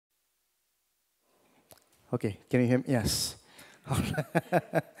Okay, can you hear me? Yes.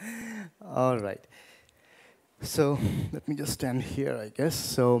 All right. So let me just stand here, I guess.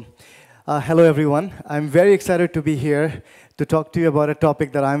 So hello, everyone. I'm very excited to be here to talk to you about a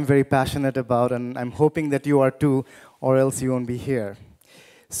topic that I'm very passionate about, and I'm hoping that you are too, or else you won't be here.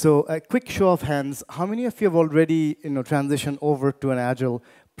 So a quick show of hands. How many of you have already transitioned over to an Agile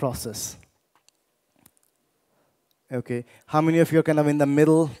process? Okay. How many of you are kind of in the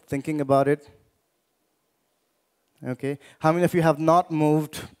middle thinking about it? Okay. How many of you have not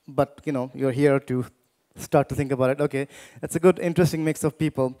moved, but you're here to start to think about it? Okay. That's a good, interesting mix of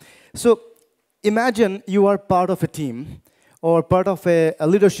people. So imagine you are part of a team or part of a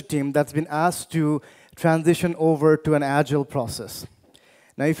leadership team that's been asked to transition over to an Agile process.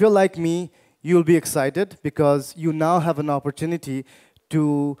 Now, if you're like me, you'll be excited because you now have an opportunity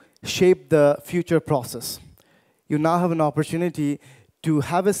to shape the future process. You now have an opportunity to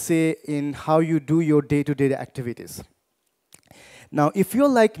have a say in how you do your day-to-day activities. Now, if you're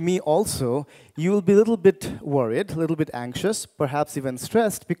like me also, you'll be a little bit worried, a little bit anxious, perhaps even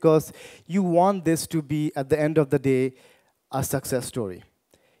stressed, because you want this to be, at the end of the day, a success story.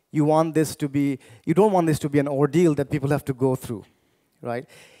 You don't want this to be an ordeal that people have to go through, right?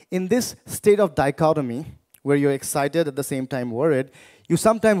 In this state of dichotomy, where you're excited at the same time worried, you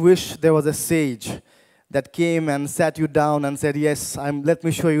sometimes wish there was a sage that came and sat you down and said, yes, let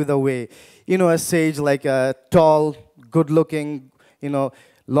me show you the way. A sage, like a tall, good-looking,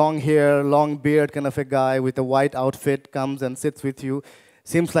 long hair, long beard kind of a guy with a white outfit comes and sits with you.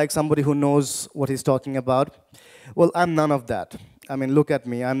 Seems like somebody who knows what he's talking about. Well, I'm none of that. I mean, look at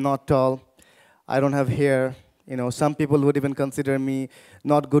me. I'm not tall. I don't have hair. Some people would even consider me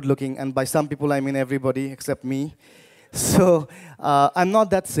not good-looking, and by some people, I mean everybody except me. So I'm not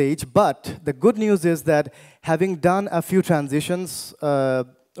that sage, but the good news is that having done a few transitions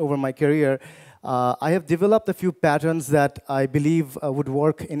over my career, I have developed a few patterns that I believe would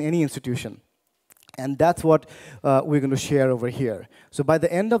work in any institution. And that's what we're going to share over here. So by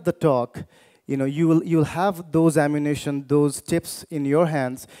the end of the talk, you'll have those ammunition, those tips in your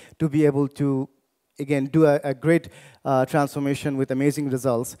hands to be able to, again, do a great transformation with amazing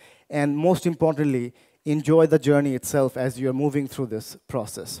results. And most importantly, enjoy the journey itself as you're moving through this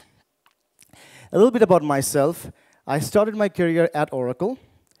process. A little bit about myself. I started my career at Oracle.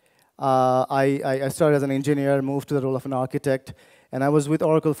 I started as an engineer, moved to the role of an architect, and I was with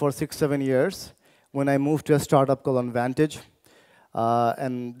Oracle for 6-7 years when I moved to a startup called Vantage.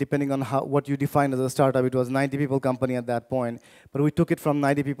 And depending on what you define as a startup, it was a 90-people company at that point. But we took it from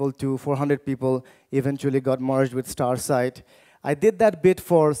 90 people to 400 people, eventually got merged with StarSite. I did that bit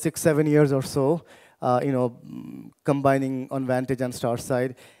for 6-7 years or so, combining Vantage and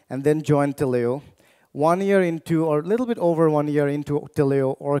StarSite, and then joined Taleo. 1 year into, or a little bit over 1 year into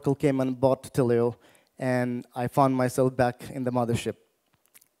Taleo, Oracle came and bought Taleo, and I found myself back in the mothership.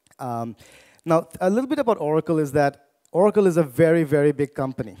 Now, a little bit about Oracle is that Oracle is a very, very big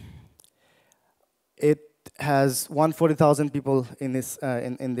company. It has 140,000 people in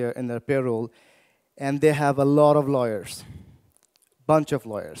their payroll, and they have a lot of lawyers, bunch of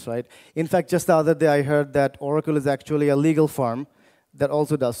lawyers, right? In fact, just the other day I heard that Oracle is actually a legal firm that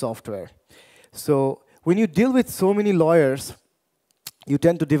also does software. So when you deal with so many lawyers, you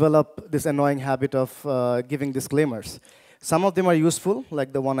tend to develop this annoying habit of giving disclaimers. Some of them are useful,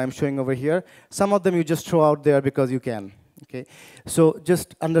 like the one I'm showing over here. Some of them you just throw out there because you can. Okay? So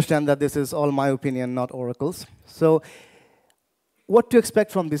just understand that this is all my opinion, not Oracle's. So what to expect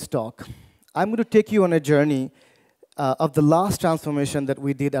from this talk? I'm going to take you on a journey of the last transformation that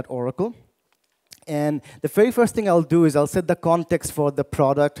we did at Oracle. And the very first thing I'll do is I'll set the context for the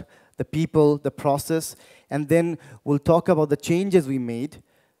product, the people, the process, and then we'll talk about the changes we made.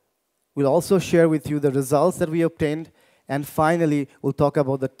 We'll also share with you the results that we obtained, and finally, we'll talk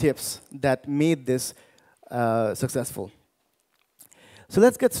about the tips that made this successful. So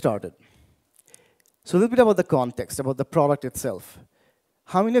let's get started. So a little bit about the context, about the product itself.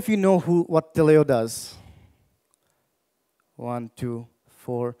 How many of you know what Taleo does? 1, 2,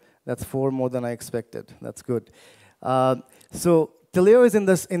 4. That's 4 more than I expected. That's good. So Taleo is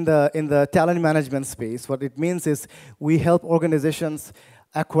in the talent management space. What it means is we help organizations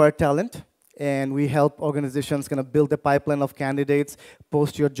acquire talent, and we help organizations kind of build a pipeline of candidates,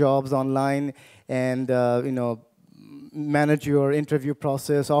 post your jobs online, and manage your interview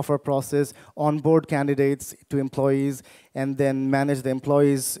process, offer process, onboard candidates to employees, and then manage the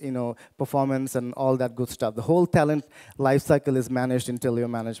employees' performance and all that good stuff. The whole talent lifecycle is managed in Taleo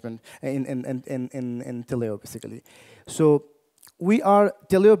management, in Taleo basically. So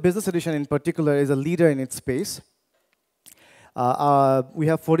Taleo Business Edition in particular is a leader in its space. We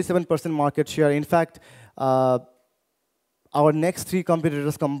have 47% market share. In fact, our next 3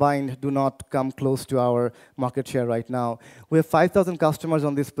 competitors combined do not come close to our market share right now. We have 5,000 customers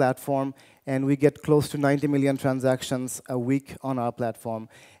on this platform, and we get close to 90 million transactions a week on our platform,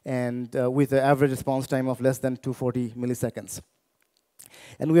 and with an average response time of less than 240 milliseconds.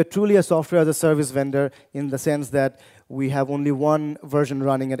 And we are truly a software as a service vendor in the sense that we have only one version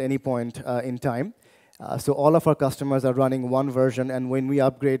running at any point in time. So all of our customers are running one version, and when we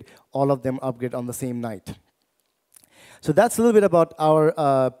upgrade, all of them upgrade on the same night. So that's a little bit about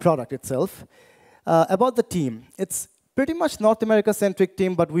our product itself. About the team, it's pretty much North America-centric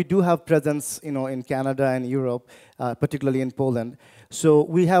team, but we do have presence, in Canada and Europe, particularly in Poland. So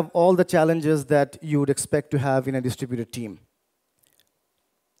we have all the challenges that you would expect to have in a distributed team.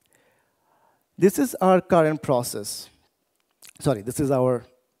 This is our current process. Sorry, this is our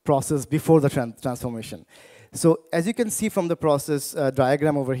process before the transformation. So as you can see from the process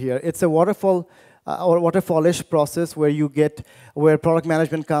diagram over here, it's a waterfall or waterfallish process where product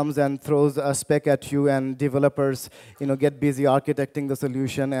management comes and throws a spec at you, and developers get busy architecting the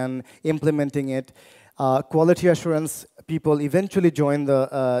solution and implementing it. Quality assurance people eventually join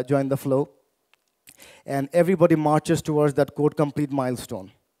the flow, and everybody marches towards that code complete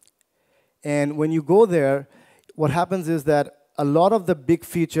milestone. And when you go there, what happens is that a lot of the big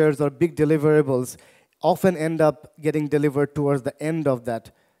features or big deliverables often end up getting delivered towards the end of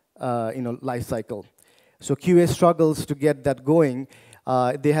that life cycle. So QA struggles to get that going.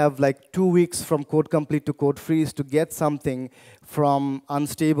 They have like 2 weeks from code complete to code freeze to get something from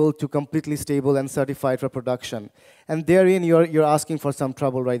unstable to completely stable and certified for production. And therein, you're asking for some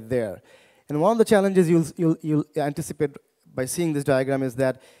trouble right there. And one of the challenges you'll anticipate by seeing this diagram is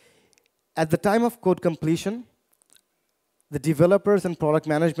that at the time of code completion, the developers and product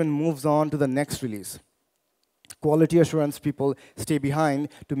management moves on to the next release. Quality assurance people stay behind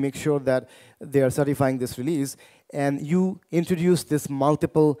to make sure that they are certifying this release, and you introduce this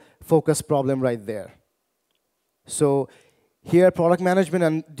multiple focus problem right there. So here, product management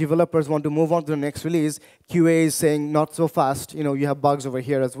and developers want to move on to the next release. QA is saying, not so fast, you have bugs over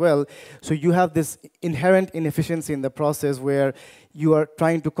here as well. So you have this inherent inefficiency in the process where you are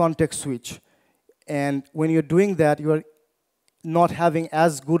trying to context switch. And when you're doing that, you are not having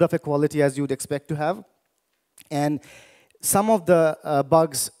as good of a quality as you would expect to have. And some of the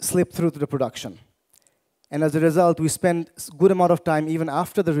bugs slip through to the production. And as a result, we spend a good amount of time, even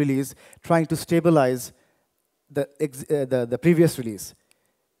after the release, trying to stabilize the previous release.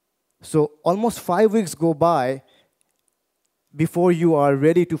 So almost 5 weeks go by before you are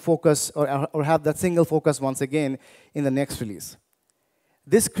ready to focus or have that single focus once again in the next release.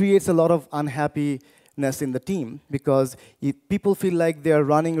 This creates a lot of unhappiness in the team because people feel like they're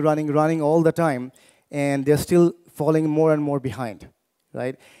running all the time, and they're still falling more and more behind,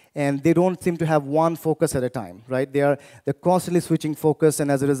 right? And they don't seem to have one focus at a time, right? They're constantly switching focus,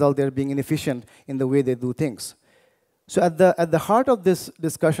 and as a result, they're being inefficient in the way they do things. So at the heart of this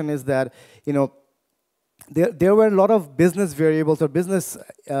discussion is that, there were a lot of business variables or business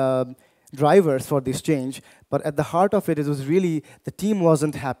drivers for this change, but at the heart of it, it was really the team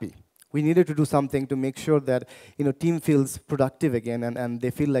wasn't happy. We needed to do something to make sure that team feels productive again, and they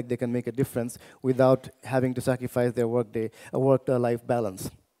feel like they can make a difference without having to sacrifice their work-life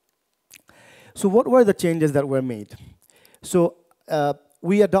balance. So what were the changes that were made? So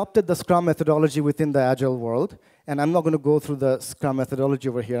we adopted the Scrum methodology within the Agile world, and I'm not going to go through the Scrum methodology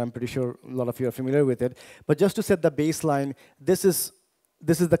over here. I'm pretty sure a lot of you are familiar with it. But just to set the baseline, this is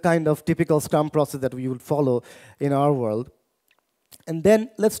the kind of typical Scrum process that we would follow in our world. And then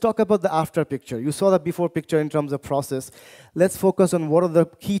let's talk about the after picture. You saw the before picture in terms of process. Let's focus on what are the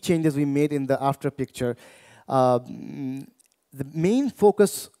key changes we made in the after picture. The main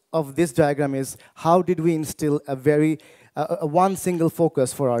focus of this diagram is how did we instill one single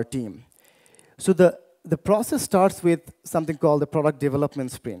focus for our team. So the process starts with something called the product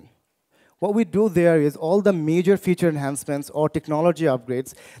development sprint. What we do there is all the major feature enhancements or technology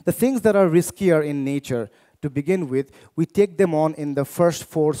upgrades, the things that are riskier in nature, to begin with, we take them on in the first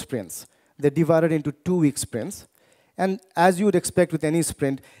 4 sprints. They're divided into 2-week sprints. And as you would expect with any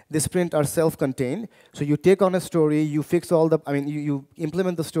sprint, the sprints are self-contained. So you take on a story, you fix all the, you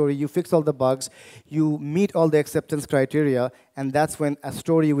implement the story, you fix all the bugs, you meet all the acceptance criteria, and that's when a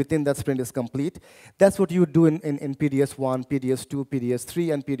story within that sprint is complete. That's what you would do in PDS1, PDS2,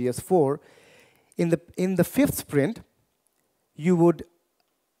 PDS3, and PDS4. In the 5th sprint, you would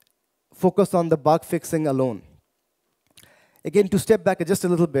focus on the bug fixing alone. Again, to step back just a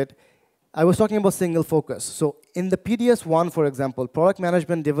little bit, I was talking about single focus. So in the PDS1, for example, product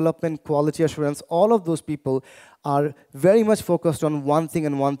management, development, quality assurance, all of those people are very much focused on one thing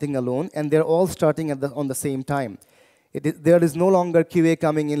and one thing alone, and they're all starting on the same time. There is no longer QA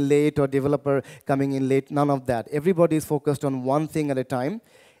coming in late or developer coming in late, none of that. Everybody is focused on one thing at a time,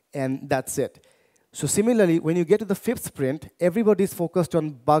 and that's it. So similarly, when you get to the 5th sprint, everybody is focused on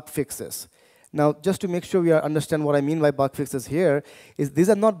bug fixes. Now, just to make sure we understand what I mean by bug fixes here, is these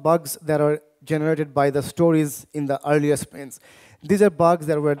are not bugs that are generated by the stories in the earlier sprints. These are bugs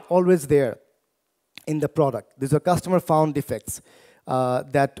that were always there in the product. These are customer-found defects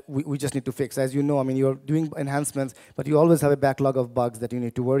that we just need to fix. As you know, I mean, you're doing enhancements, but you always have a backlog of bugs that you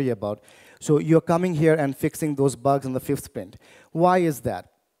need to worry about. So you're coming here and fixing those bugs in the 5th sprint. Why is that?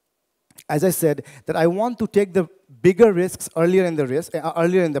 As I said, that I want to take the bigger risks earlier in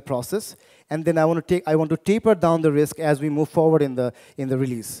the process, and then I want to taper down the risk as we move forward in the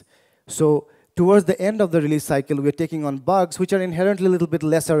release. So towards the end of the release cycle, we're taking on bugs which are inherently a little bit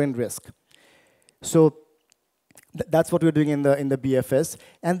lesser in risk. So that's what we're doing in the BFS.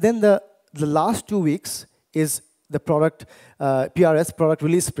 And then the last 2 weeks is the product PRS, product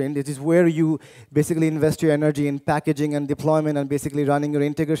release sprint. It is where you basically invest your energy in packaging and deployment and basically running your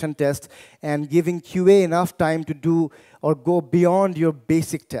integration tests and giving QA enough time to do or go beyond your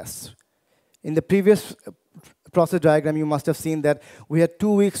basic tests. In the previous process diagram, you must have seen that we had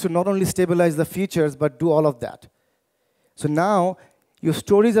 2 weeks to not only stabilize the features, but do all of that. So now, your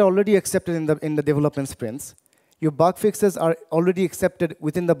stories are already accepted in the development sprints. Your bug fixes are already accepted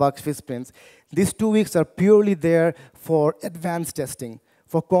within the bug fix sprints. These 2 weeks are purely there for advanced testing,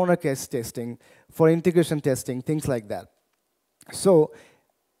 for corner case testing, for integration testing, things like that. So,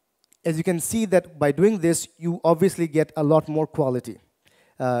 as you can see that by doing this, you obviously get a lot more quality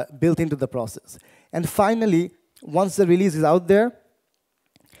built into the process. And finally, once the release is out there,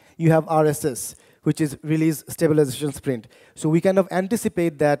 you have RSS, which is Release Stabilization Sprint. So we kind of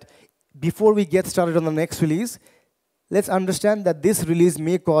anticipate that before we get started on the next release, let's understand that this release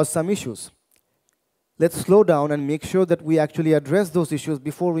may cause some issues. Let's slow down and make sure that we actually address those issues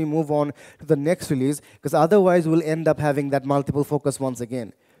before we move on to the next release, because otherwise we'll end up having that multiple focus once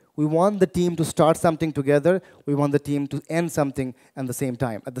again. We want the team to start something together. We want the team to end something at the same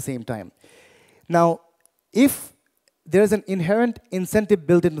time. Now, if there is an inherent incentive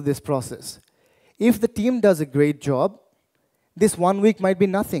built into this process, if the team does a great job, this 1 week might be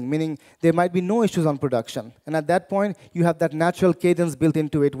nothing, meaning there might be no issues on production. And at that point, you have that natural cadence built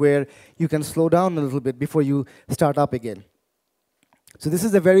into it where you can slow down a little bit before you start up again. So this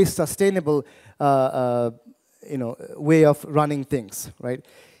is a very sustainable way of running things, right?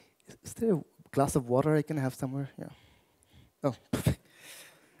 Is there a glass of water I can have somewhere? Yeah. Oh, perfect.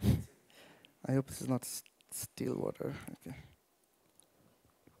 I hope this is not still water. Okay.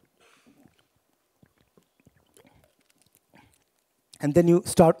 And then you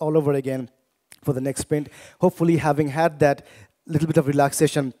start all over again for the next sprint, hopefully having had that little bit of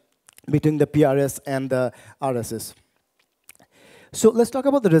relaxation between the PRS and the RSS. So let's talk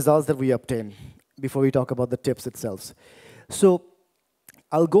about the results that we obtain before we talk about the tips itself. So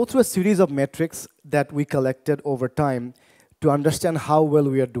I'll go through a series of metrics that we collected over time to understand how well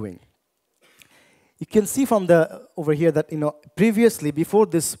we are doing. You can see from over here that previously, before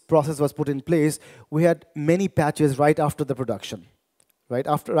this process was put in place, we had many patches right after the production. Right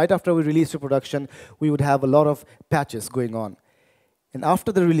after we released to production, we would have a lot of patches going on. And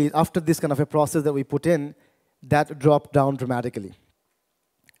after the release, after this kind of a process that we put in, that dropped down dramatically.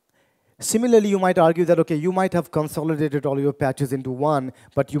 Similarly, you might argue that, okay, you might have consolidated all your patches into one,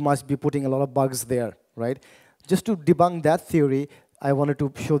 but you must be putting a lot of bugs there, right? Just to debunk that theory, I wanted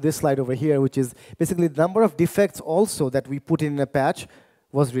to show this slide over here, which is basically the number of defects also that we put in a patch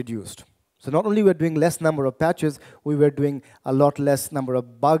was reduced. So not only were we doing less number of patches, we were doing a lot less number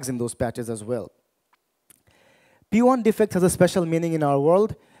of bugs in those patches as well. P1 defect has a special meaning in our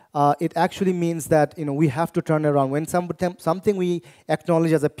world. It actually means that we have to turn around. When something we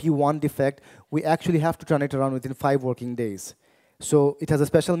acknowledge as a P1 defect, we actually have to turn it around within 5 working days. So it has a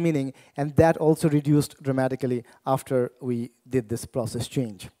special meaning, and that also reduced dramatically after we did this process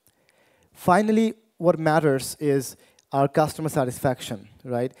change. Finally, what matters is our customer satisfaction,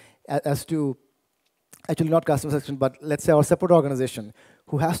 right? As to, actually not customer satisfaction, but let's say our support organization,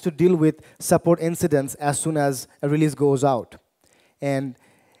 who has to deal with support incidents as soon as a release goes out. And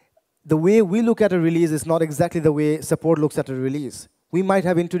the way we look at a release is not exactly the way support looks at a release. We might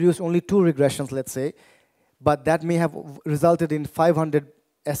have introduced only 2 regressions, let's say, but that may have resulted in 500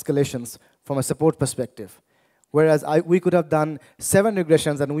 escalations from a support perspective. Whereas we could have done 7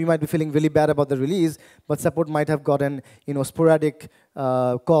 regressions, and we might be feeling really bad about the release, but support might have gotten sporadic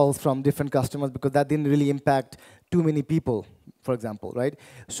calls from different customers because that didn't really impact too many people, for example, right?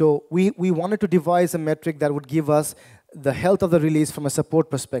 So we wanted to devise a metric that would give us the health of the release from a support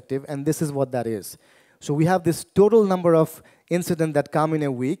perspective, and this is what that is. So we have this total number of incidents that come in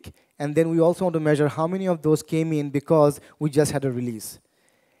a week, and then we also want to measure how many of those came in because we just had a release.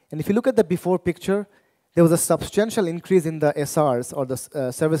 And if you look at the before picture, there was a substantial increase in the SRs, or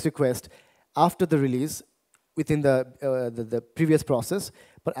the service request, after the release within the previous process.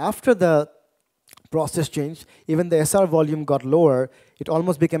 But after the process changed, even the SR volume got lower. It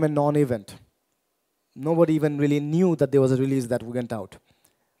almost became a non-event. Nobody even really knew that there was a release that went out.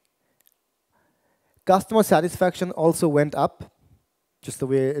 Customer satisfaction also went up, just the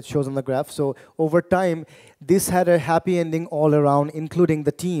way it shows on the graph. So over time, this had a happy ending all around, including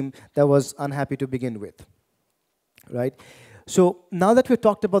the team that was unhappy to begin with, right? So now that we've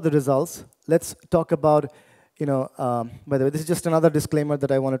talked about the results, let's talk about, by the way, this is just another disclaimer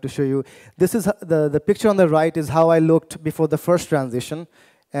that I wanted to show you. This is the picture on the right is how I looked before the first transition,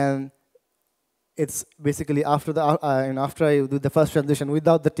 and it's basically after after I do the first transition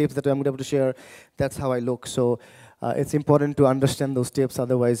without the tips that I'm going to be able to share. That's how I look. So it's important to understand those tips,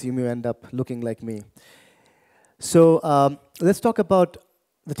 otherwise you may end up looking like me. So let's talk about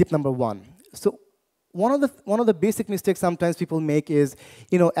the tip number 1. So one of the basic mistakes sometimes people make is,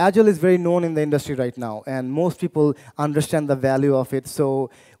 Agile is very known in the industry right now, and most people understand the value of it. So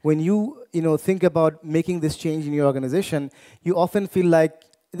when you think about making this change in your organization, you often feel like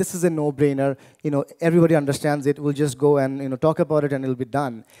this is a no-brainer. Everybody understands it. We'll just go and talk about it, and it'll be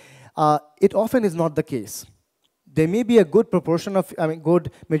done. It often is not the case. There may be a good proportion of, good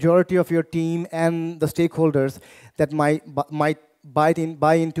majority of your team and the stakeholders that might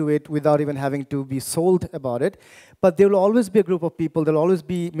buy into it without even having to be sold about it. But there will always be a group of people. There will always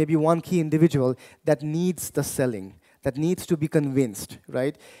be maybe one key individual that needs the selling, that needs to be convinced,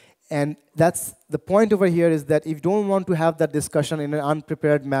 right? And that's the point over here, is that if you don't want to have that discussion in an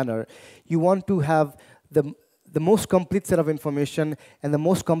unprepared manner, you want to have the most complete set of information and the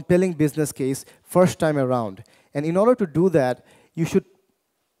most compelling business case first time around. And in order to do that, you should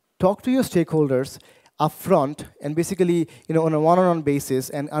talk to your stakeholders upfront and basically, on a one-on-one basis,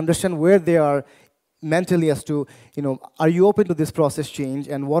 and understand where they are mentally as to, are you open to this process change,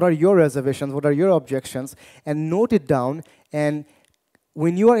 and what are your reservations, what are your objections, and note it down. And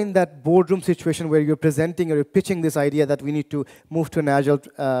when you are in that boardroom situation where you're presenting or you're pitching this idea that we need to move to an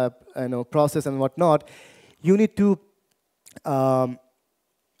Agile process and whatnot, you need to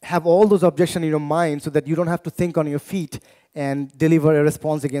have all those objections in your mind so that you don't have to think on your feet and deliver a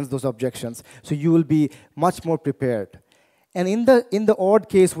response against those objections. So you will be much more prepared. And in the odd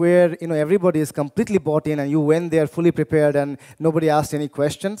case where everybody is completely bought in and you went there fully prepared and nobody asked any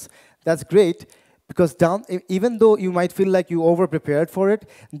questions, that's great. Because even though you might feel like you over-prepared for it,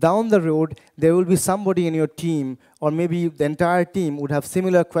 down the road, there will be somebody in your team, or maybe the entire team would have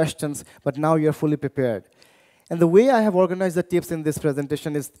similar questions, but now you're fully prepared. And the way I have organized the tips in this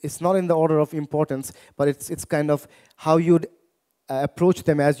presentation is, it's not in the order of importance, but it's kind of how you'd approach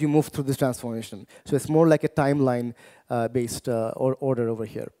them as you move through this transformation. So it's more like a timeline-based order over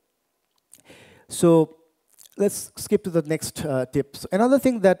here. So let's skip to the next tip. So another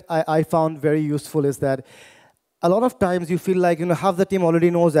thing that I found very useful is that a lot of times you feel like half the team already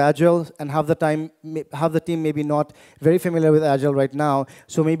knows Agile, and half the team maybe not very familiar with Agile right now.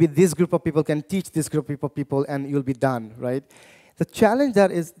 So maybe this group of people can teach this group of people, and you'll be done, right? The challenge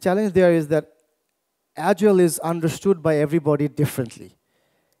there is that Agile is understood by everybody differently.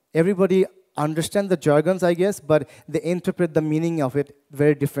 Everybody understands the jargons, I guess, but they interpret the meaning of it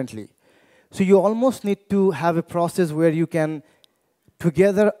very differently. So you almost need to have a process where you can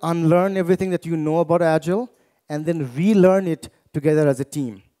together unlearn everything that you know about Agile and then relearn it together as a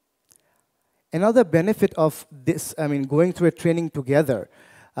team. Another benefit of this, going through a training together,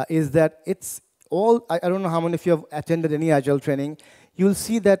 is that it's all, I don't know how many of you have attended any Agile training, you'll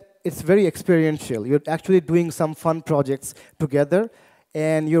see that it's very experiential. You're actually doing some fun projects together,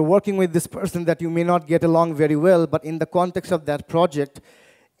 and you're working with this person that you may not get along very well, but in the context of that project,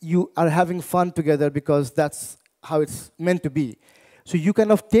 you are having fun together because that's how it's meant to be. So you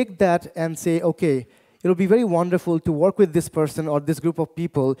kind of take that and say, okay, it'll be very wonderful to work with this person or this group of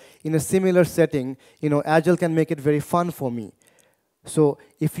people in a similar setting. Agile can make it very fun for me. So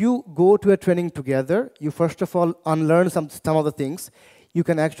if you go to a training together, you first of all unlearn some of the things. You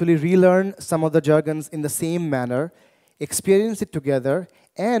can actually relearn some of the jargons in the same manner, experience it together,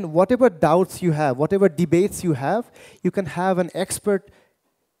 and whatever doubts you have, whatever debates you have, you can have an expert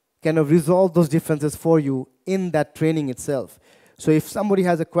kind of resolve those differences for you in that training itself. So if somebody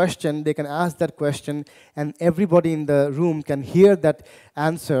has a question, they can ask that question, and everybody in the room can hear that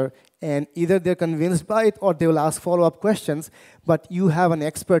answer, and either they're convinced by it or they will ask follow-up questions, but you have an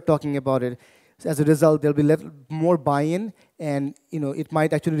expert talking about it. So as a result, there'll be more buy-in, and it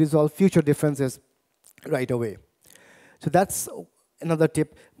might actually resolve future differences right away. So that's another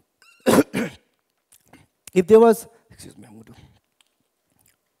tip. If there was, excuse me,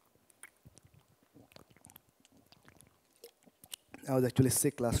 I was actually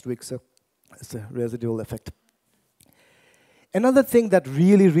sick last week, so it's a residual effect. Another thing that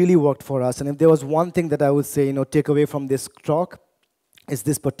really, really worked for us, and if there was one thing that I would say, take away from this talk, is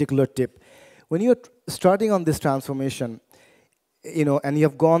this particular tip. When you're starting on this transformation, and you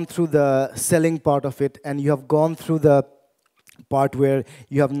have gone through the selling part of it, and you have gone through the part where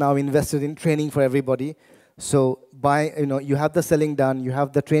you have now invested in training for everybody. So you have the selling done, you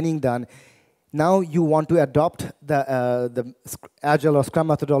have the training done. Now you want to adopt the Agile or Scrum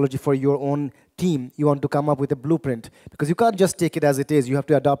methodology for your own team. You want to come up with a blueprint, because you can't just take it as it is. You have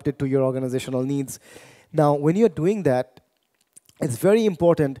to adapt it to your organizational needs. Now, when you're doing that, it's very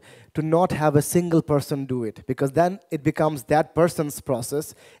important to not have a single person do it, because then it becomes that person's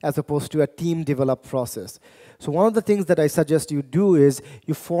process as opposed to a team-developed process. So one of the things that I suggest you do is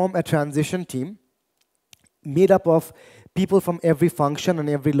you form a transition team made up of people from every function and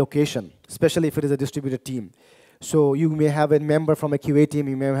every location, especially if it is a distributed team. So you may have a member from a QA team,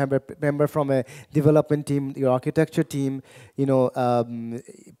 you may have a member from a development team, your architecture team,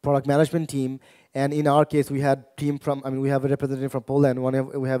 product management team, and in our case, we had we have a representative from Poland,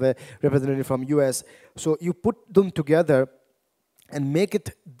 we have a representative from US. So you put them together and make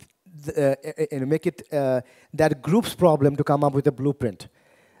it that group's problem to come up with a blueprint.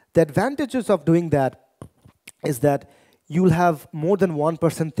 The advantages of doing that is that you'll have more than one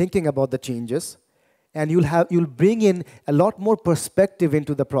person thinking about the changes, and you'll bring in a lot more perspective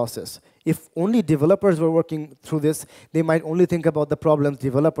into the process. If only developers were working through this, they might only think about the problems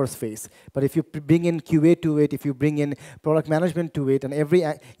developers face. But if you bring in QA to it, if you bring in product management to it, and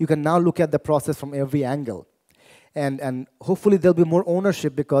you can now look at the process from every angle. And hopefully there'll be more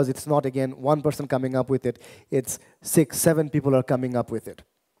ownership, because it's not, again, one person coming up with it. It's 6, 7 people are coming up with it.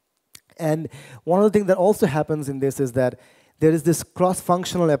 And one of the things that also happens in this is that there is this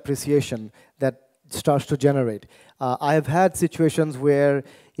cross-functional appreciation that starts to generate. I have had situations where,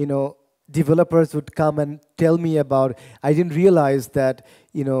 developers would come and tell me about, I didn't realize that,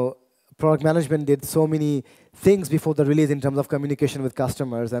 product management did so many things before the release in terms of communication with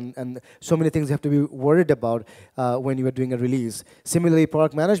customers, and so many things you have to be worried about when you are doing a release. Similarly,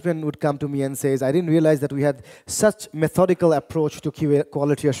 product management would come to me and says, I didn't realize that we had such methodical approach to QA,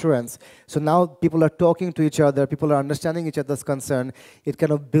 quality assurance. So now people are talking to each other, people are understanding each other's concern. It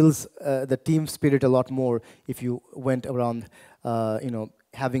kind of builds the team spirit a lot more if you went around,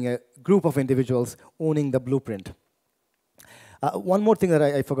 having a group of individuals owning the blueprint. One more thing that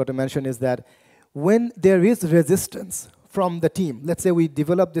I forgot to mention is that when there is resistance from the team, let's say we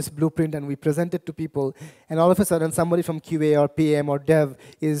develop this blueprint and we present it to people, and all of a sudden somebody from QA or PM or dev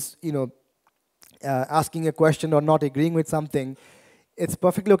is, asking a question or not agreeing with something, it's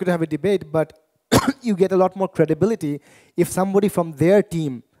perfectly okay to have a debate, but you get a lot more credibility if somebody from their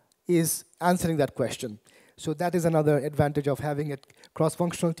team is answering that question. So that is another advantage of having a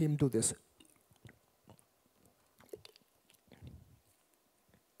cross-functional team do this.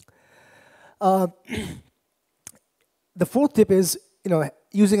 The fourth tip is,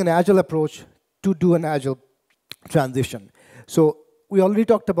 using an Agile approach to do an Agile transition. So we already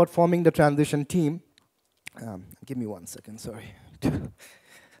talked about forming the transition team. Give me 1 second, sorry.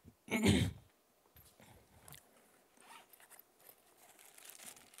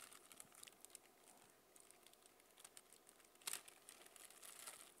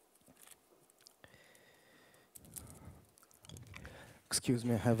 Excuse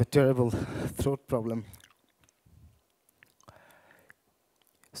me, I have a terrible throat problem.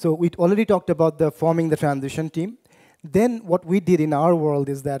 So we already talked about forming the transition team. Then what we did in our world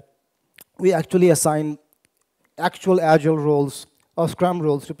is that we actually assigned actual Agile roles or Scrum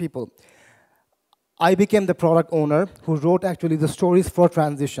roles to people. I became the product owner who wrote actually the stories for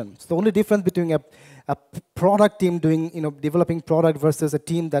transition. So the only difference between a product team doing, developing product versus a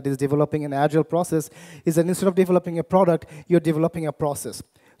team that is developing an Agile process is that instead of developing a product, you're developing a process.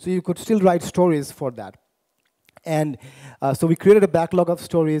 So you could still write stories for that. And so we created a backlog of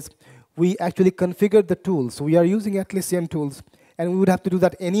stories. We actually configured the tools. So we are using Atlassian tools, and we would have to do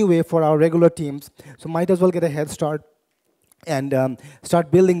that anyway for our regular teams. So might as well get a head start and start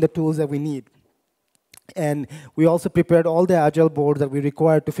building the tools that we need. And we also prepared all the Agile boards that we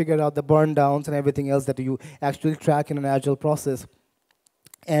required to figure out the burn downs and everything else that you actually track in an Agile process.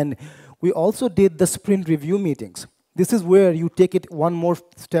 And we also did the sprint review meetings. This is where you take it one more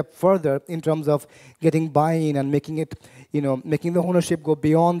step further in terms of getting buy-in and making it, making the ownership go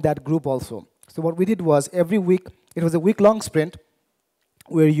beyond that group also. So what we did was every week, it was a week-long sprint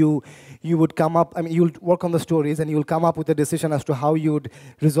where you would come up, you'll work on the stories and you'll come up with a decision as to how you would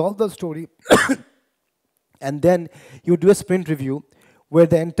resolve the story. And then you do a sprint review where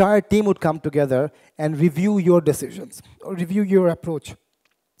the entire team would come together and review your decisions or review your approach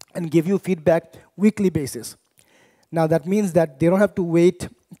and give you feedback weekly basis. Now that means that they don't have to wait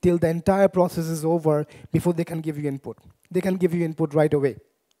till the entire process is over before they can give you input. They can give you input right away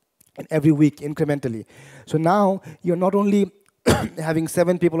and every week incrementally. So now you're not only having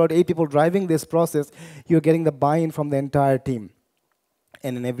 7 people or 8 people driving this process, you're getting the buy-in from the entire team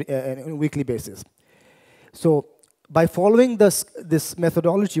and on a weekly basis. So by following this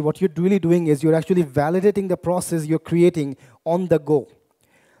methodology, what you're really doing is you're actually validating the process you're creating on the go.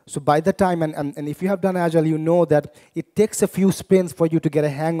 So by the time, and if you have done Agile, you know that it takes a few sprints for you to get a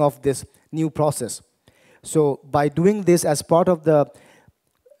hang of this new process. So by doing this as part of the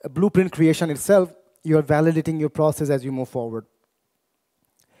blueprint creation itself, you're validating your process as you move forward.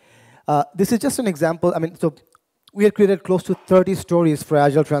 This is just an example. So we had created close to 30 stories for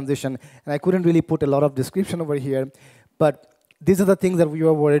Agile transition, and I couldn't really put a lot of description over here, but these are the things that we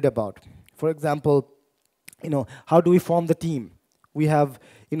were worried about. For example, how do we form the team? We have,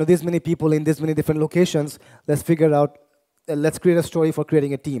 this many people in this many different locations. Let's figure out, let's create a story for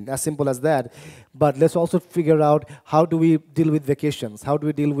creating a team. As simple as that. But let's also figure out how do we deal with vacations? How do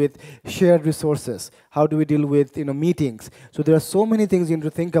we deal with shared resources? How do we deal with, meetings? So there are so many things you need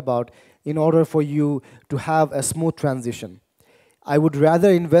to think about in order for you to have a smooth transition. I would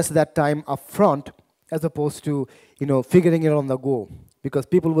rather invest that time up front as opposed to, figuring it on the go. Because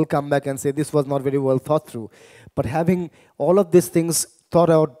people will come back and say, this was not very well thought through. But having all of these things thought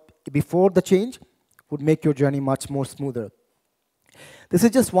out before the change would make your journey much more smoother. This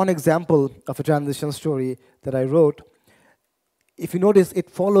is just one example of a transition story that I wrote. If you notice, it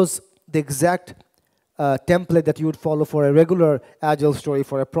follows the exact template that you would follow for a regular Agile story,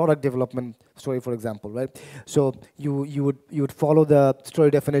 for a product development story, for example, right? So you would follow the story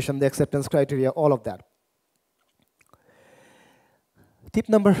definition, the acceptance criteria, all of that. Tip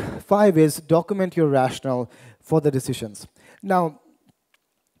number 5 is document your rationale for the decisions. Now,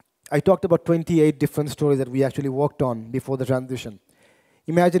 I talked about 28 different stories that we actually worked on before the transition.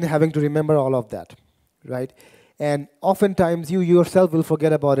 Imagine having to remember all of that, right? And oftentimes you yourself will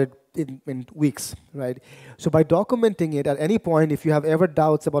forget about it in weeks, right? So by documenting it at any point, if you have ever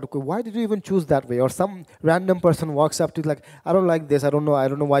doubts about, okay, why did you even choose that way? Or some random person walks up to you like, I don't like this, I don't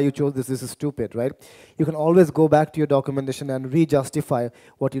know why you chose this is stupid, right? You can always go back to your documentation and re-justify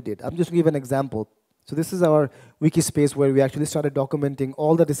what you did. I'm just going to give an example. So this is our wiki space where we actually started documenting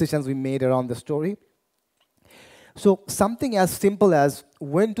all the decisions we made around the story. So something as simple as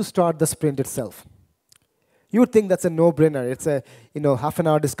when to start the sprint itself. You would think that's a no-brainer. It's a half an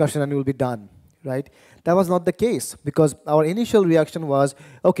hour discussion and you'll be done, right? That was not the case because our initial reaction was,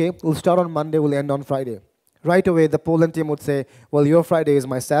 okay, we'll start on Monday, we'll end on Friday. Right away, the Poland team would say, well, your Friday is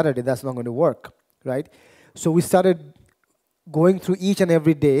my Saturday. That's not going to work, right? So we started going through each and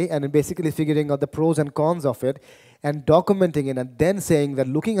every day and basically figuring out the pros and cons of it and documenting it and then saying that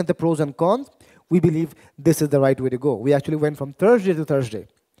looking at the pros and cons, we believe this is the right way to go. We actually went from Thursday to Thursday.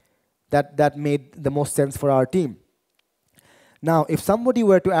 That made the most sense for our team. Now, if somebody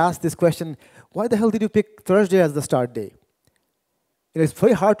were to ask this question, why the hell did you pick Thursday as the start day? It's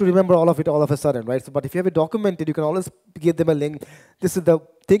very hard to remember all of it all of a sudden, right? So, but if you have it documented, you can always give them a link. This is the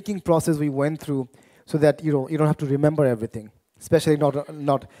thinking process we went through so that you don't have to remember everything, especially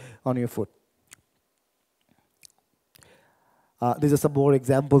not on your foot. These are some more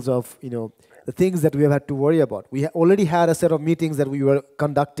examples of the things that we have had to worry about. We already had a set of meetings that we were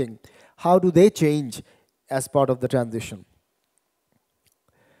conducting. How do they change as part of the transition?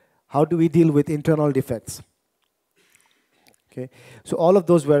 How do we deal with internal defects? Okay, so all of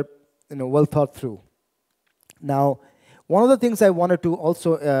those were well thought through. Now, one of the things I wanted to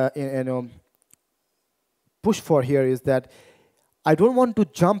also push for here is that I don't want to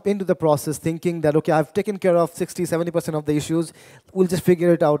jump into the process thinking that, okay, I've taken care of 60–70% of the issues, we'll just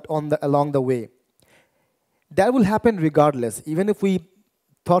figure it out along the way. That will happen regardless. Even if we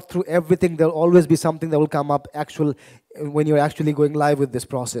thought through everything, there'll always be something that will come up when you're actually going live with this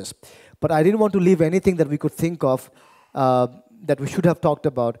process. But I didn't want to leave anything that we could think of that we should have talked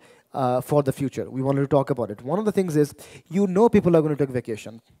about for the future. We wanted to talk about it. One of the things is, people are going to take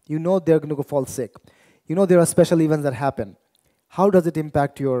vacation. They're going to go fall sick. You know there are special events that happen. How does it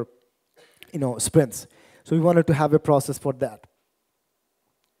impact your sprints? So we wanted to have a process for that.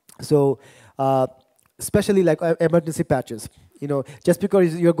 So especially like emergency patches. Just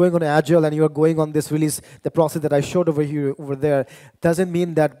because you're going on Agile and you're going on this release, the process that I showed over there, doesn't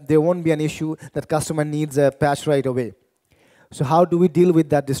mean that there won't be an issue that customer needs a patch right away. So how do we deal with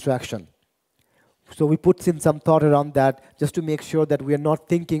that distraction? So we put in some thought around that just to make sure that we are not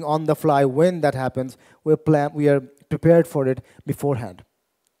thinking on the fly when that happens. We are prepared for it beforehand.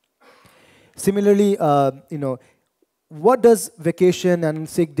 Similarly, what does vacation and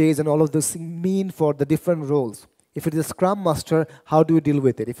sick days and all of this mean for the different roles? If it is a Scrum Master, how do we deal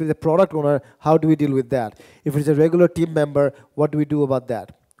with it? If it is a product owner, how do we deal with that? If it is a regular team member, what do we do about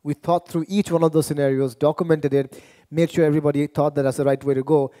that? We thought through each one of those scenarios, documented it, made sure everybody thought that that's the right way to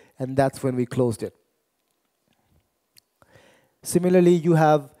go, and that's when we closed it. Similarly, you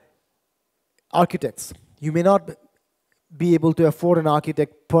have architects. You may not be able to afford an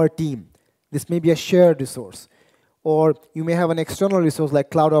architect per team. This may be a shared resource. Or you may have an external resource like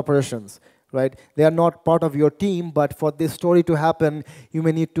cloud operations, right? They are not part of your team, but for this story to happen, you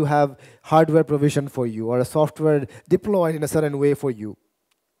may need to have hardware provision for you or a software deployed in a certain way for you.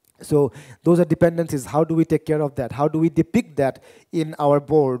 So those are dependencies. How do we take care of that? How do we depict that in our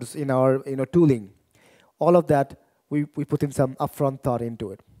boards, in our tooling? All of that, we put in some upfront thought into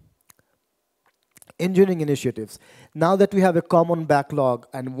it. Engineering initiatives. Now that we have a common backlog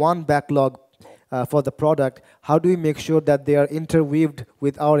and one backlog for the product, how do we make sure that they are interweaved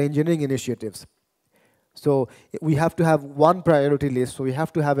with our engineering initiatives? So we have to have one priority list. So we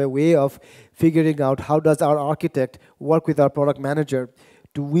have to have a way of figuring out how does our architect work with our product manager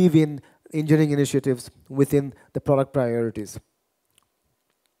to weave in engineering initiatives within the product priorities.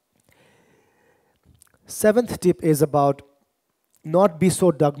 Seventh tip is about not be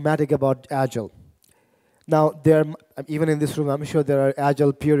so dogmatic about Agile. Now, even in this room, I'm sure there are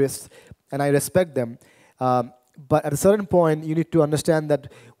Agile purists, and I respect them. But at a certain point, you need to understand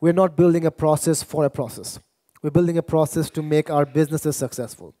that we're not building a process for a process. We're building a process to make our businesses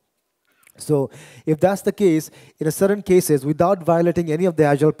successful. So if that's the case, in certain cases, without violating any of the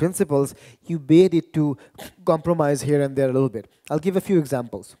Agile principles, you may need to compromise here and there a little bit. I'll give a few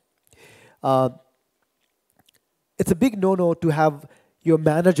examples. It's a big no-no to have your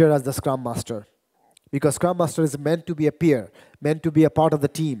manager as the Scrum Master, because Scrum Master is meant to be a peer, meant to be a part of the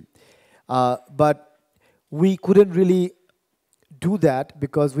team. But we couldn't really do that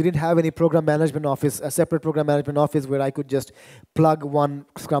because we didn't have any program management office, a separate program management office where I could just plug one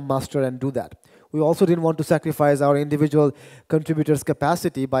Scrum Master and do that. We also didn't want to sacrifice our individual contributors'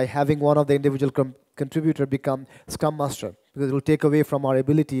 capacity by having one of the individual contributor become Scrum Master, because it will take away from our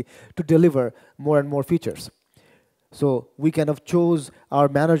ability to deliver more and more features. So we kind of chose our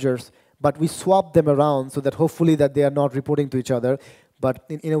managers, but we swapped them around so that hopefully that they are not reporting to each other. But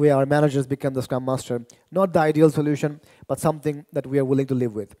in a way, our managers become the Scrum Master. Not the ideal solution, but something that we are willing to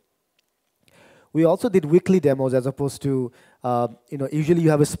live with. We also did weekly demos as opposed to, usually you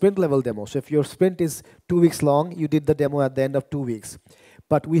have a sprint level demo. So if your sprint is 2 weeks long, you did the demo at the end of 2 weeks.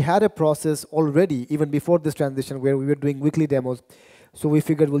 But we had a process already, even before this transition, where we were doing weekly demos. So we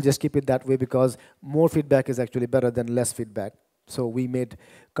figured we'll just keep it that way because more feedback is actually better than less feedback. So we made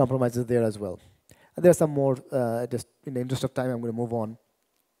compromises there as well. And there are some more, just in the interest of time, I'm going to move on.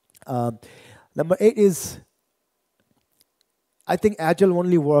 Number 8 is, I think Agile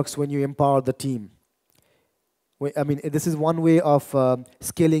only works when you empower the team. I mean, this is one way of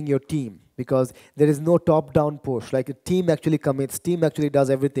scaling your team, because there is no top-down push. Like a team actually commits, team actually does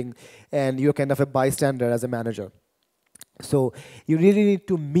everything, and you're kind of a bystander as a manager. So you really need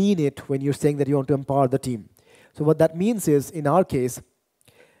to mean it when you're saying that you want to empower the team. So what that means is, in our case,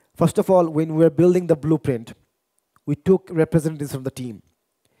 first of all, when we're building the blueprint, we took representatives from the team.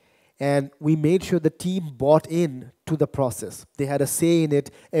 And we made sure the team bought in to the process. They had a say in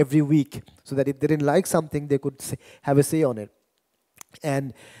it every week, so that if they didn't like something, they could have a say on it.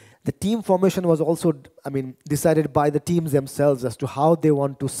 And the team formation was also, decided by the teams themselves as to how they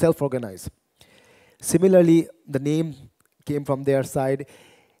want to self-organize. Similarly, the name came from their side.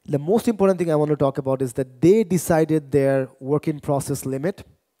 The most important thing I want to talk about is that they decided their work in process limit,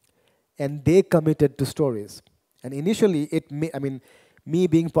 and they committed to stories. And initially, me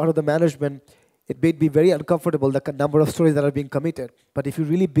being part of the management, it made me very uncomfortable, the number of stories that are being committed. But if you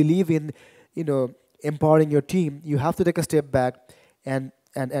really believe in, empowering your team, you have to take a step back and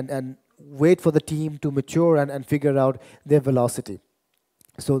wait for the team to mature and figure out their velocity.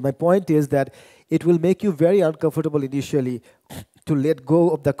 So my point is that it will make you very uncomfortable initially to let go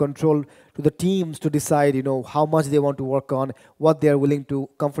of the control to the teams to decide, how much they want to work on, what they are willing to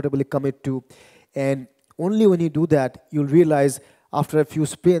comfortably commit to. And only when you do that, you'll realize after a few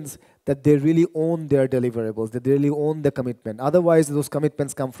sprints that they really own their deliverables, that they really own the commitment. Otherwise, those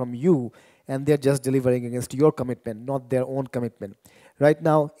commitments come from you, and they're just delivering against your commitment, not their own commitment. Right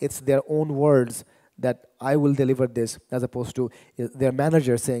now, it's their own words that I will deliver this, as opposed to their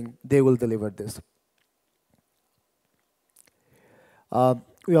manager saying they will deliver this.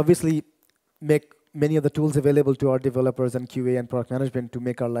 We obviously make many of the tools available to our developers and QA and product management to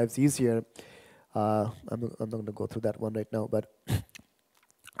make our lives easier. I'm not going to go through that one right now, but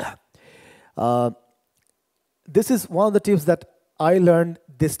this is one of the tips that I learned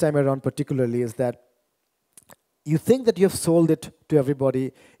this time around particularly, is that you think that you have sold it to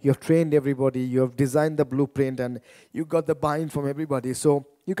everybody, you have trained everybody, you have designed the blueprint, and you got the buy-in from everybody, so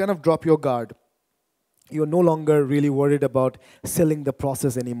you kind of drop your guard. You're no longer really worried about selling the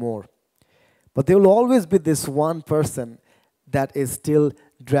process anymore. But there will always be this one person that is still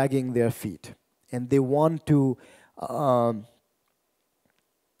dragging their feet, and they want to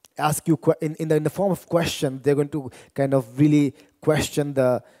ask you in the form of question. They're going to kind of really question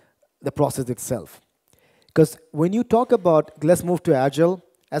the process itself. Because when you talk about, let's move to Agile,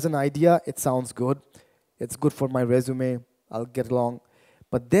 as an idea, it sounds good. It's good for my resume. I'll get along.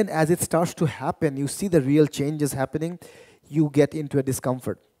 But then as it starts to happen, you see the real changes happening, you get into a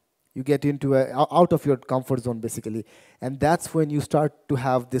discomfort. You get into out of your comfort zone, basically. And that's when you start to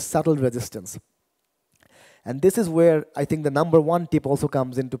have this subtle resistance. And this is where I think the #1 tip also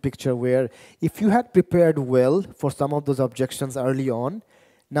comes into picture, where if you had prepared well for some of those objections early on,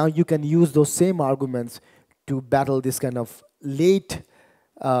 now you can use those same arguments to battle this kind of late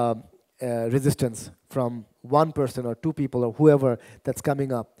resistance from one person or two people or whoever that's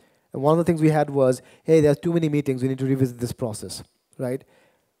coming up. And one of the things we had was, hey, there's too many meetings, we need to revisit this process, right?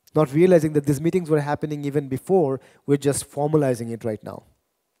 Not realizing that these meetings were happening even before, we're just formalizing it right now.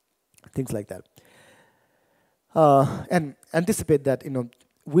 Things like that. And anticipate that,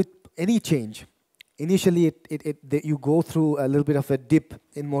 with any change, initially you go through a little bit of a dip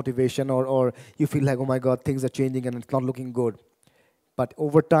in motivation, or you feel like, oh my God, things are changing and it's not looking good. But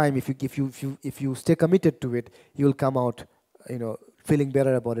over time, if you stay committed to it, you'll come out, feeling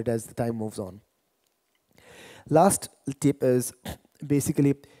better about it as the time moves on. Last tip is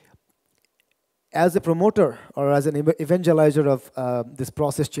basically, as a promoter or as an evangelizer of this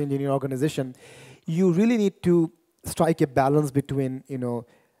process change in your organization, you really need to strike a balance between,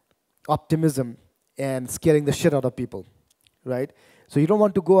 optimism and scaring the shit out of people, right? So you don't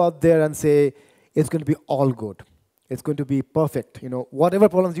want to go out there and say, it's going to be all good. It's going to be perfect. Whatever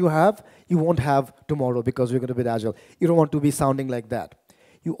problems you have, you won't have tomorrow because you're going to be Agile. You don't want to be sounding like that.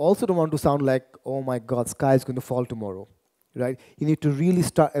 You also don't want to sound like, oh my God, sky is going to fall tomorrow, right? You need to really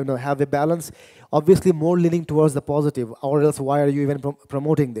start, have a balance. Obviously, more leaning towards the positive, or else why are you even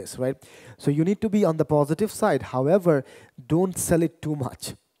promoting this, right? So you need to be on the positive side. However, don't sell it too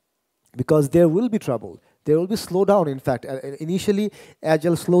much, because there will be trouble. There will be slowdown. In fact, initially,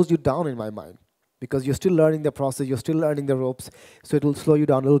 Agile slows you down in my mind, because you're still learning the process, you're still learning the ropes, so it will slow you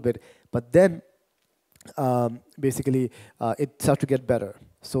down a little bit. But then, basically, it starts to get better.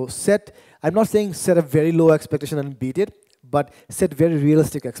 So I'm not saying set a very low expectation and beat it, but set very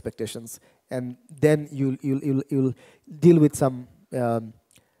realistic expectations, and then you'll deal with some.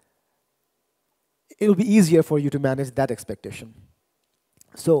 It'll be easier for you to manage that expectation.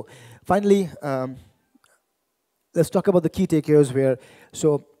 So finally, let's talk about the key takeaways here.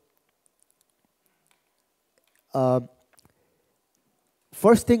 So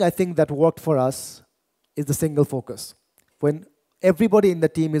first thing I think that worked for us is the single focus. When everybody in the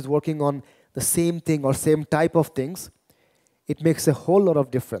team is working on the same thing or same type of things, it makes a whole lot of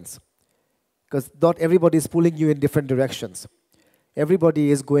difference, because not everybody is pulling you in different directions.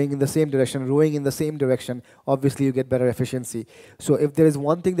 Everybody is going in the same direction, rowing in the same direction. Obviously, you get better efficiency. So if there is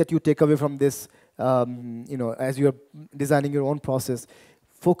one thing that you take away from this, as you're designing your own process,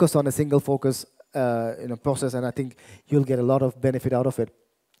 focus on a single focus process, and I think you'll get a lot of benefit out of it.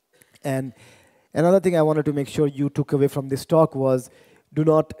 And another thing I wanted to make sure you took away from this talk was, do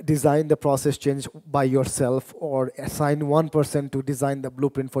not design the process change by yourself or assign one person to design the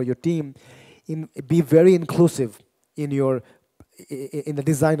blueprint for your team. Be very inclusive in the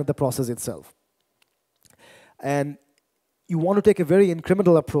design of the process itself. And you want to take a very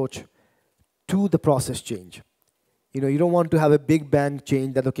incremental approach to the process change. You don't want to have a big bang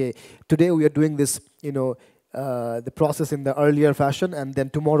change that, okay, today we are doing this, the process in the earlier fashion, and then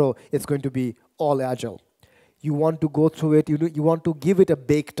tomorrow it's going to be all Agile. You want to go through it, you want to give it a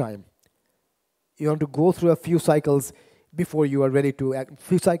bake time. You want to go through a few cycles before you are ready to, a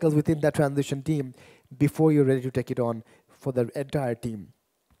few cycles within that transition team before you're ready to take it on for the entire team.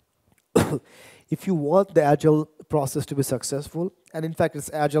 if you want the agile process to be successful, and in fact it's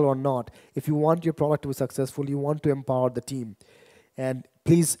agile or not, if you want your product to be successful, you want to empower the team. And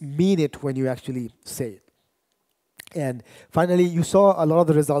please mean it when you actually say it. And finally, you saw a lot of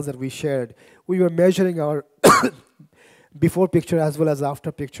the results that we shared. We were measuring our before picture as well as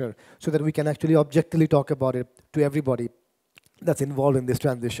after picture so that we can actually objectively talk about it to everybody that's involved in this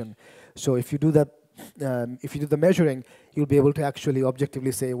transition. So if you do that, if you do the measuring, you'll be able to actually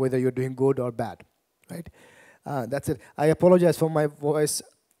objectively say whether you're doing good or bad, right? That's it. I apologize for my voice.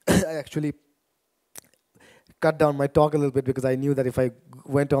 I actually cut down my talk a little bit because I knew that if I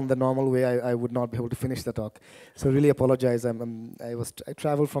went on the normal way, I would not be able to finish the talk. So really apologize. I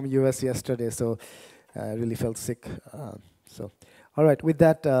traveled from US yesterday, so I really felt sick. So, all right. With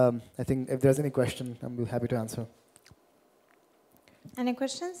that, I think if there's any question, I'm happy to answer. Any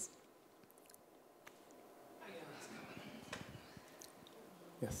questions?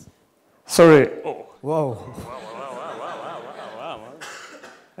 Yes. Sorry. Oh. Whoa.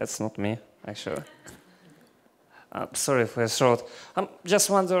 That's not me, actually. Sorry for the short. Just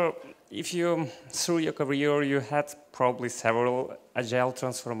wonder if you, through your career, you had probably several agile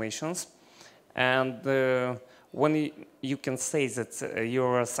transformations, and when you can say that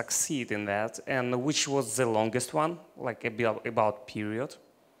you succeed in that, and which was the longest one, like about period?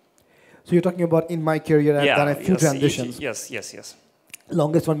 So you're talking about in my career, I've done a few transitions. Yes.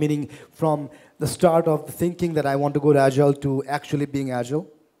 Longest one meaning from the start of thinking that I want to go to Agile to actually being Agile.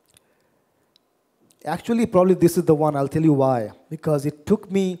 Actually, probably this is the one. I'll tell you why. Because it took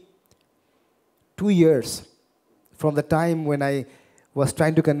me 2 years from the time when I was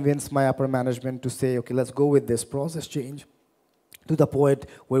trying to convince my upper management to say, okay, let's go with this process change, to the point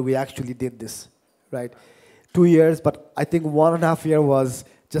where we actually did this, right? 2 years, but I think 1.5 years was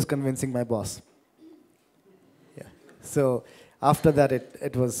just convincing my boss. Yeah. So after that,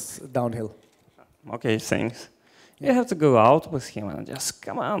 it was downhill. Okay, thanks. You have to go out with him and just,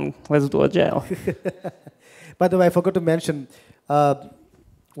 come on, let's do Agile. By the way, I forgot to mention,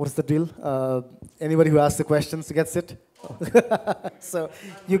 what's the deal? Anybody who asks the questions gets it? So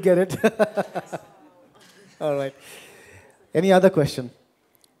you get it. All right. Any other question?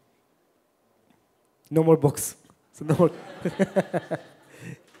 No more books. So no more.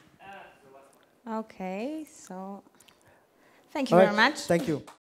 Okay, so thank you very much. Thank you.